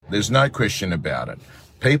There's no question about it.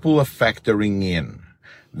 People are factoring in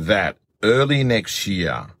that early next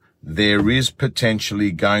year, there is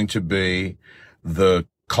potentially going to be the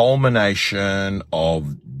culmination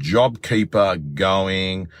of JobKeeper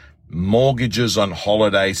going, mortgages on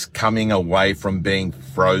holidays coming away from being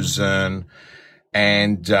frozen,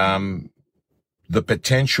 and the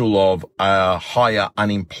potential of a higher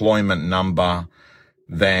unemployment number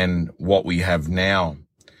than what we have now.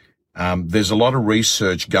 There's a lot of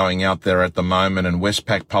research going out there at the moment, and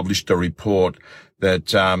Westpac published a report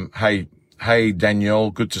that, hey,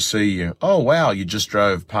 Danielle, good to see you. Oh, wow, you just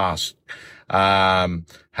drove past.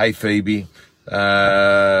 Hey, Phoebe,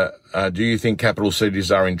 do you think capital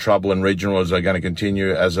cities are in trouble and regionals are going to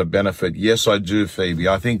continue as a benefit? Yes, I do, Phoebe.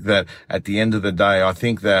 I think that at the end of the day, I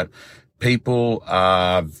think that people,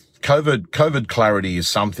 COVID clarity is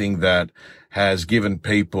something that has given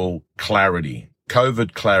people clarity.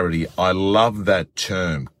 COVID clarity. I love that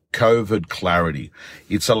term. COVID clarity.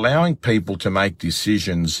 It's allowing people to make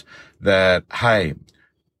decisions that, hey,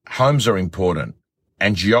 homes are important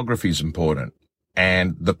and geography is important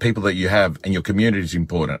and the people that you have and your community is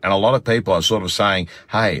important. And a lot of people are sort of saying,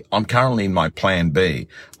 hey, I'm currently in my plan B.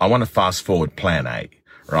 I want to fast forward plan A.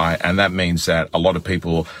 Right. And that means that a lot of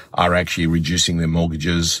people are actually reducing their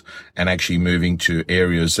mortgages and actually moving to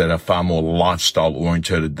areas that are far more lifestyle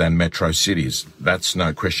oriented than metro cities. That's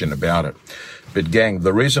no question about it. But gang,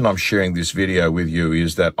 the reason I'm sharing this video with you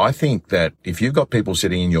is that I think that if you've got people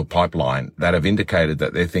sitting in your pipeline that have indicated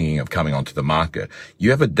that they're thinking of coming onto the market,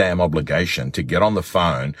 you have a damn obligation to get on the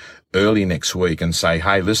phone early next week and say,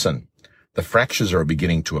 hey, listen, the fractures are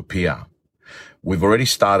beginning to appear. We've already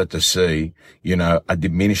started to see, a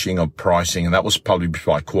diminishing of pricing, and that was published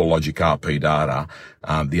by CoreLogic RP data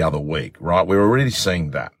the other week, right? We're already seeing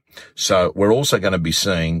that. So we're also going to be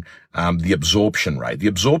seeing the absorption rate. The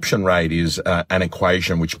absorption rate is an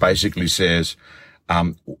equation which basically says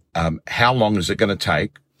how long is it going to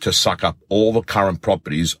take to suck up all the current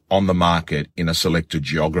properties on the market in a selected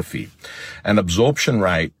geography. An absorption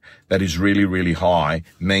rate that is really, really high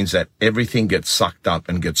means that everything gets sucked up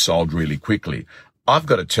and gets sold really quickly. I've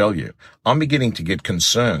got to tell you, I'm beginning to get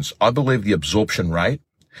concerns. I believe the absorption rate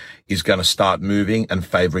is going to start moving and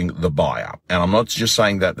favoring the buyer. And I'm not just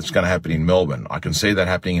saying that it's going to happen in Melbourne. I can see that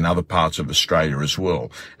happening in other parts of Australia as well.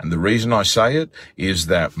 And the reason I say it is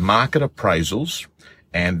that market appraisals,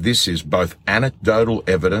 and this is both anecdotal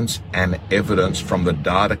evidence and evidence from the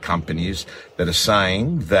data companies that are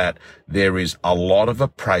saying that there is a lot of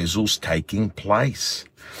appraisals taking place.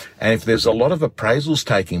 And if there's a lot of appraisals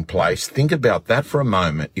taking place, think about that for a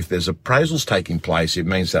moment. If there's appraisals taking place, it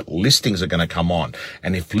means that listings are going to come on.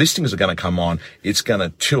 And if listings are going to come on, it's going to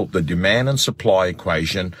tilt the demand and supply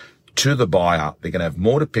equation to the buyer. They're going to have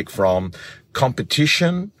more to pick from.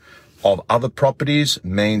 Competition of other properties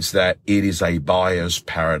means that it is a buyer's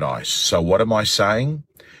paradise. So what am I saying?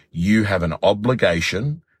 You have an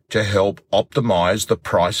obligation to help optimize the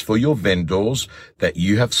price for your vendors that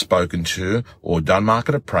you have spoken to or done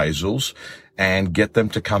market appraisals and get them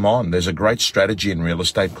to come on. There's a great strategy in real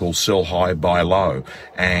estate called sell high, buy low.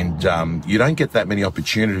 And you don't get that many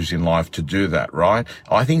opportunities in life to do that, right?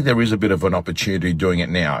 I think there is a bit of an opportunity doing it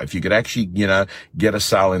now. If you could actually, get a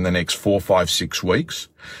sale in the next 4, 5, 6 weeks,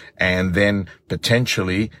 and then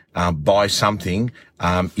potentially buy something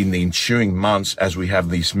in the ensuing months as we have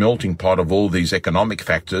this melting pot of all these economic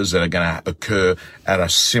factors that are going to occur at a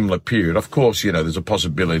similar period. Of course, there's a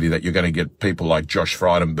possibility that you're going to get people like Josh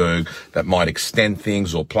Frydenberg that might extend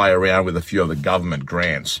things or play around with a few of the government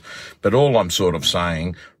grants. But all I'm sort of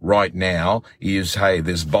saying right now is, hey,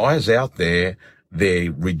 there's buyers out there.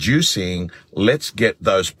 They're reducing. Let's get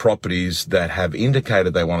those properties that have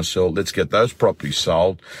indicated they want to sell. Let's get those properties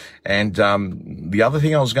sold. And the other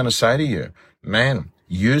thing I was going to say to you, man,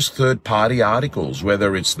 use third-party articles,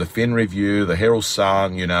 whether it's the Fin Review, the Herald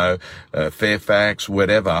Sun, Fairfax,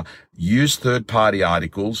 whatever. Use third-party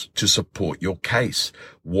articles to support your case.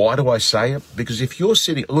 Why do I say it? Because if you're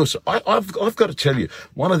sitting, listen, I've got to tell you,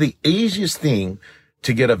 one of the easiest thing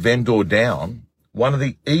to get a vendor down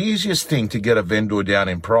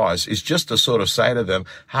in price is just to sort of say to them,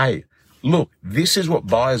 hey, look, this is what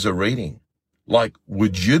buyers are reading. Like,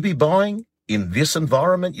 would you be buying in this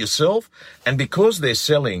environment yourself? And because they're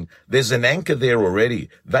selling, there's an anchor there already.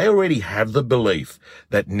 They already have the belief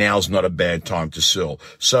that now's not a bad time to sell.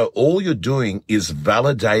 So all you're doing is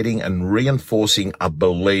validating and reinforcing a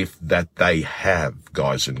belief that they have,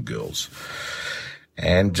 guys and girls.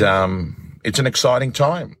 And it's an exciting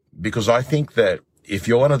time, because I think that if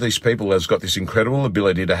you're one of these people that's got this incredible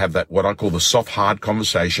ability to have that, what I call the soft, hard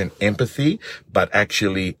conversation, empathy, but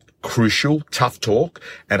actually crucial, tough talk,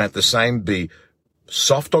 and at the same be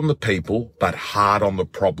Soft on the people, but hard on the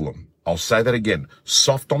problem. I'll say that again.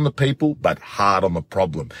 Soft on the people, but hard on the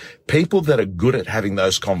problem. People that are good at having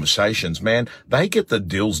those conversations, man, they get the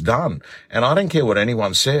deals done. And I don't care what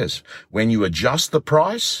anyone says. When you adjust the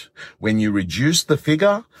price, when you reduce the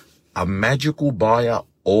figure, a magical buyer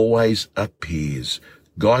always appears.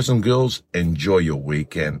 Guys and girls, enjoy your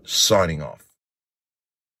weekend. Signing off.